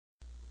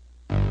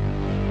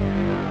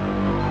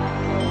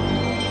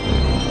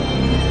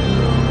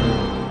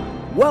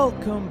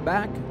Welcome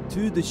back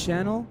to the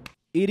channel.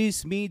 It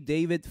is me,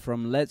 David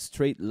from Let's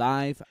Trade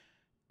Live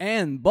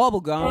and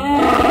Bubblegum.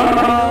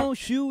 I know,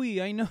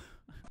 Shuey, I know.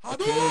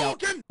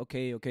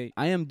 Okay.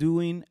 I am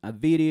doing a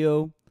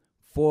video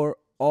for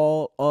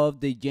all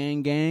of the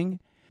Yang Gang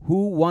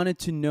who wanted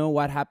to know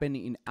what happened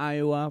in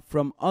Iowa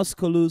from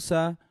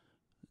Oskaloosa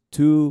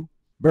to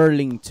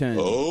Burlington.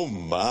 Oh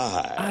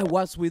my. I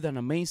was with an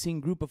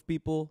amazing group of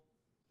people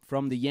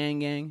from the Yang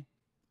Gang,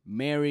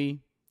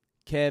 Mary,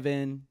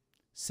 Kevin,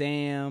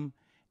 Sam,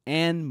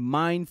 and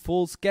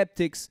Mindful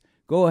Skeptics.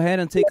 Go ahead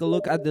and take a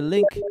look at the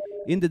link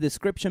in the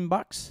description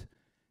box.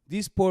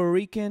 This Puerto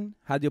Rican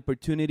had the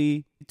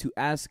opportunity to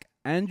ask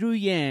Andrew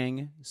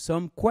Yang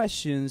some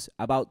questions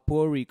about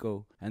Puerto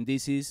Rico, and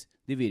this is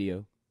the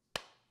video.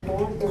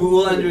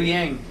 Google Andrew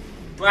Yang.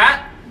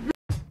 What?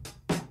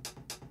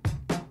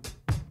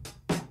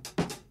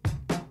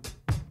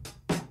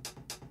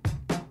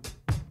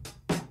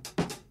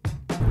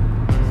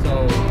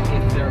 So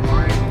if there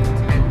aren't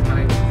 10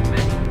 times as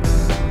many.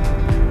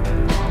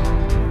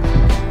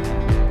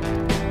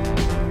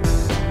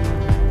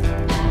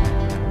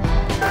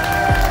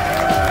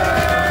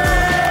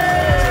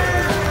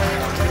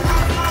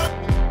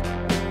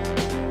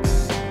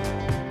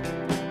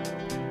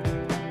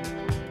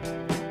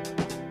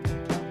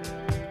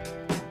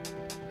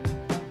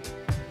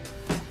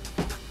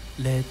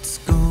 Let's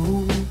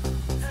go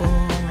for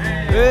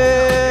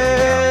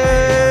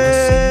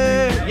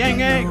Yang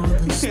Yang.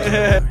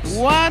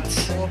 What?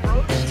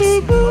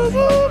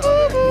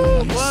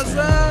 What's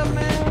up,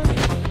 man?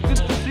 Good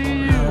to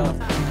see you.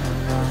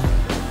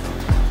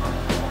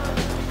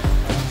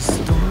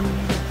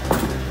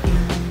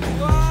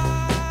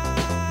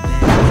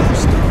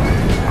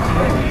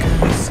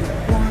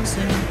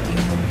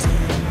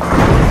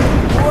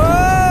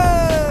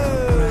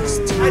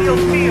 How do you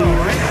feel,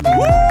 right?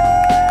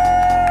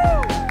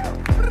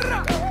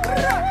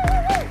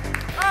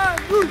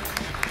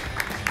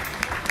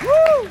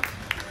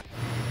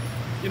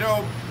 You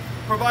know,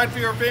 provide for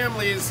your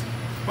families,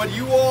 but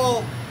you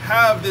all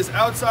have this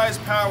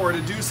outsized power to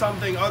do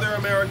something other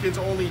Americans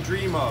only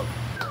dream of.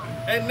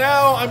 And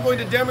now I'm going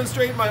to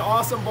demonstrate my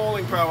awesome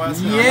bowling prowess.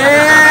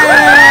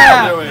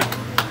 Yeah!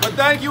 But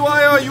thank you,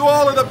 Iowa. You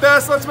all are the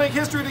best. Let's make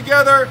history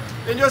together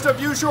in just a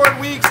few short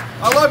weeks.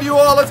 I love you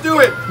all. Let's do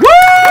it. Woo!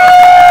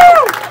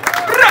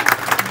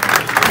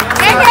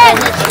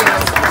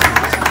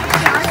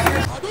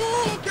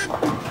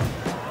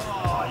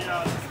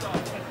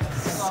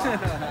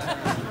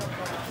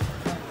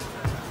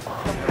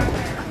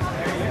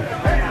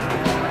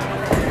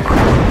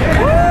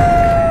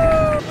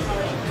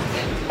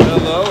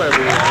 Hello,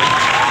 everyone.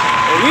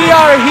 We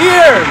are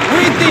here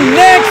with the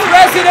next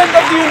president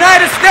of the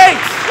United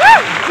States,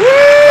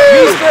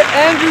 Mr.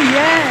 Andrew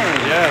Yang.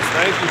 Yes,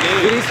 thank you,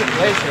 Dave. It is a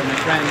pleasure, my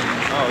friend.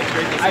 Oh, it's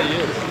great to see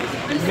you.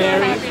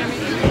 Mary,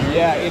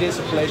 yeah, it is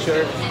a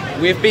pleasure.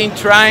 We've been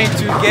trying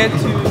to get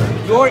to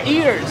your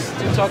ears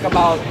to talk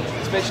about,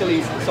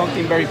 especially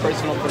something very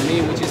personal for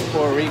me, which is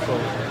Puerto Rico.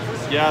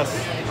 Yes,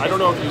 I don't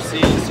know if you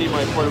see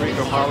my Puerto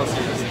Rico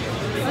policies.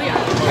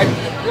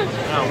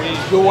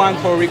 You want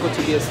Puerto Rico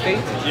to be a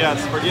state?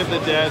 Yes, forgive the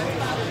dead,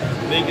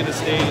 make it a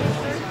state,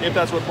 if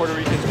that's what Puerto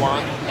Ricans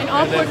want. And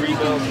all then Puerto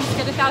rebuild. Ricans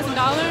get $1,000?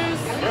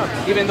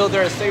 Yeah. Even though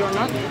they're a state or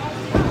not?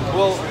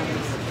 Well,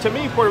 to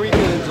me, Puerto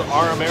Ricans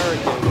are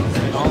Americans,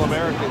 and all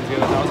Americans get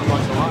 $1,000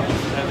 a month,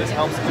 and this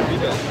helps to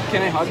rebuild.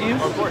 Can I hug you?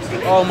 Of course.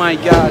 Oh my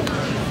God.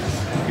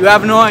 You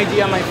have no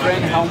idea, my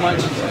friend, how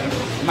much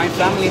my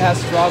family has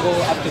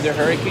struggled after the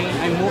hurricane.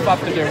 I moved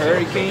after the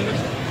hurricane.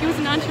 He was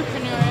an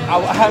entrepreneur.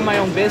 I had my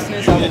own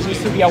business. I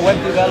used to be a web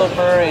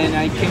developer, and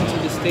I came to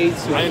the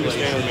States I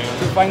understand, man.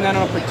 to find an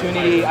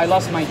opportunity. I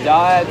lost my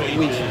dad,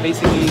 which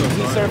basically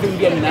he served in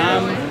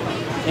Vietnam,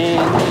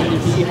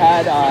 and he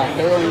had a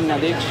heroin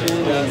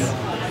addiction.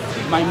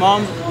 And my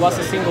mom was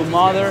a single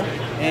mother,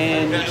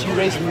 and she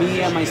raised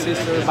me and my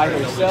sister by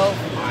herself.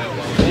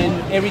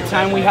 And every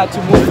time we had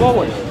to move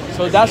forward.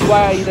 So that's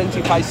why I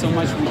identify so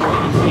much with your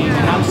campaign,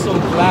 and I'm so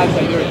glad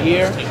that you're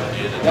here,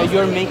 that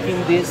you're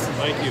making this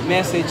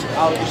message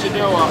out. You should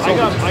know, I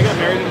got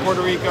married in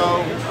Puerto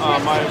Rico.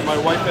 My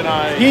wife and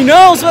I... He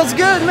knows what's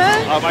good,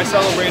 man! I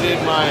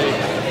celebrated my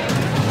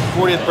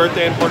 40th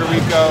birthday in Puerto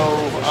Rico.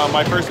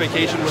 My first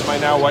vacation with my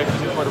now wife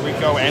is in Puerto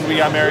Rico, and we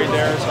got married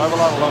there, so I have a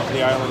lot of love for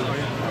the island.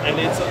 And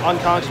it's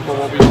unconscionable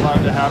what we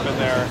allowed to happen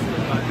there,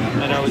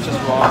 and it was just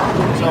wrong.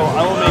 So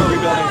I will make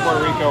rebuilding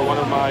Puerto Rico one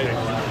of my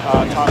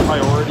top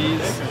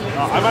priorities.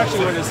 I'm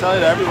actually going to tell you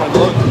to everyone,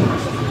 look,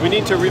 we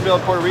need to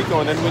rebuild Puerto Rico,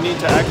 and then we need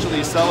to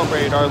actually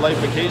celebrate our life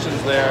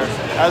vacations there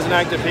as an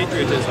act of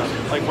patriotism.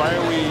 Like, why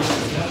are we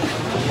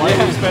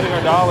spending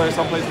our dollars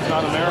someplace that's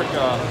not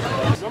America?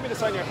 You want me to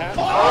sign your hat?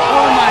 Oh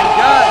my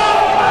God!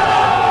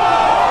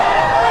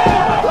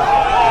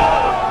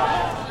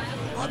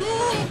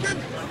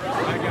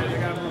 I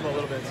gotta move a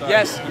little bit, sorry.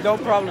 Yes, no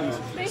problems.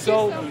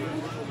 So,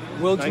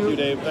 will Thank you,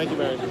 Dave. Thank you,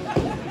 Mary.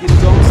 The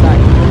Dome Sack.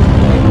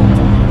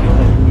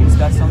 Is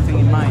that something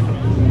in mind?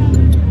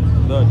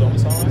 The Dome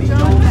Sack? The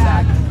Dome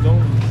Sack.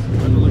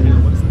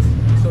 What is this?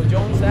 So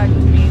Jones CARES Act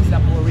means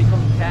that Puerto Rico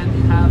can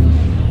have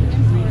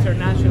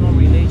international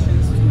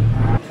relations.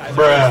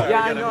 Bruh.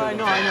 Yeah, I know.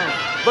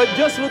 But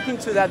just look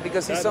into that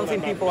because it's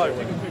something people are.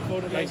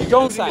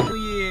 Don't sign.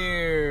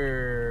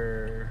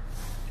 Year.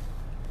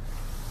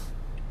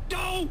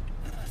 Go.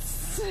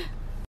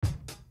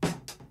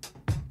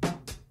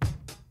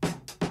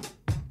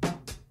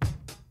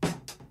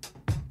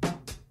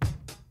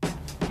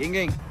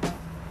 Gang.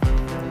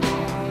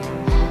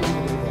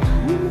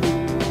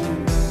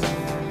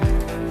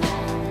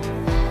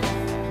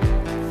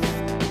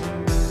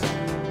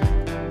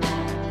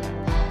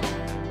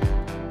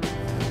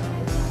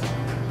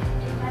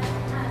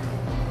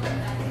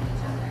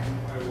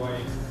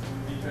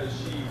 Because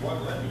she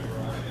wouldn't let me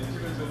run, and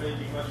she has been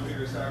making much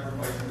bigger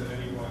sacrifices than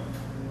anyone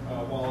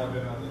while I've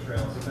been on the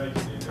trail. So thank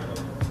you,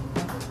 Deived.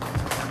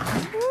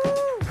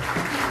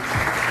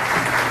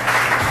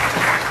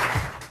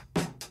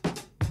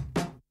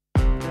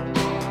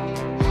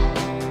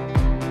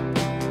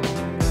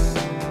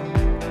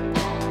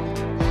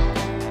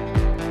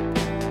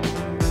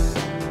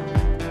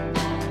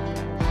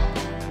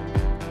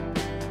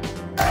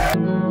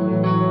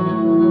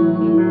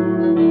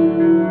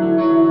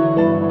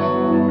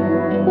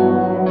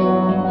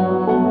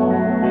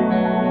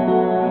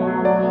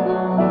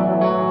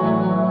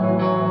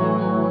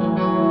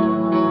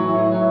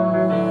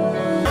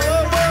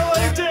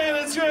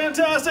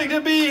 Fantastic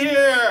to be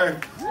here.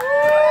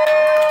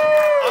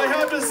 I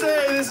have to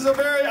say, this is a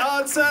very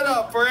odd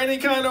setup for any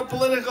kind of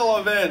political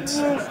event.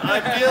 I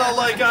feel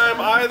like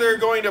I'm either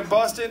going to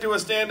bust into a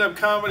stand-up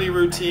comedy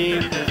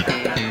routine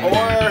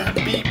or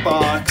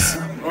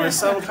beatbox or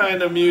some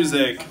kind of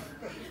music,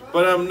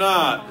 but I'm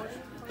not.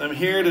 I'm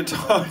here to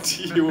talk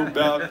to you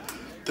about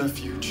the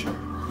future.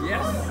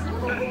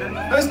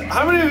 Yes.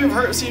 How many of you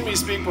have seen me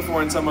speak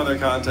before in some other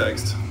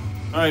context?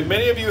 All right,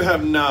 many of you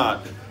have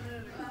not.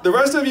 The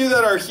rest of you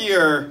that are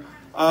here,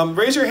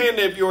 raise your hand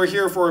if you were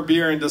here for a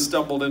beer and just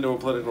stumbled into a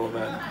political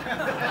event.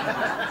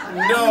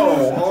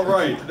 No, all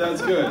right, that's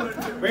good.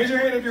 Raise your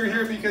hand if you're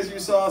here because you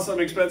saw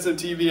some expensive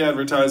TV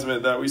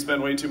advertisement that we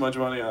spend way too much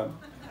money on.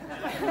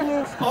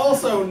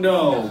 Also,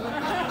 no.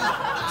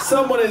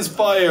 Someone is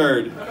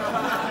fired.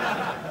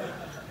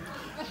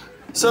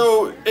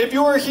 So, if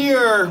you're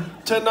here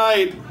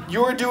tonight,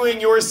 you're doing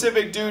your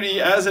civic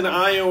duty as an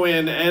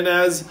Iowan and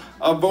as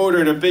a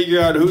voter to figure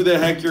out who the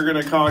heck you're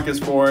going to caucus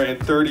for in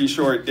 30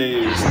 short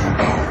days.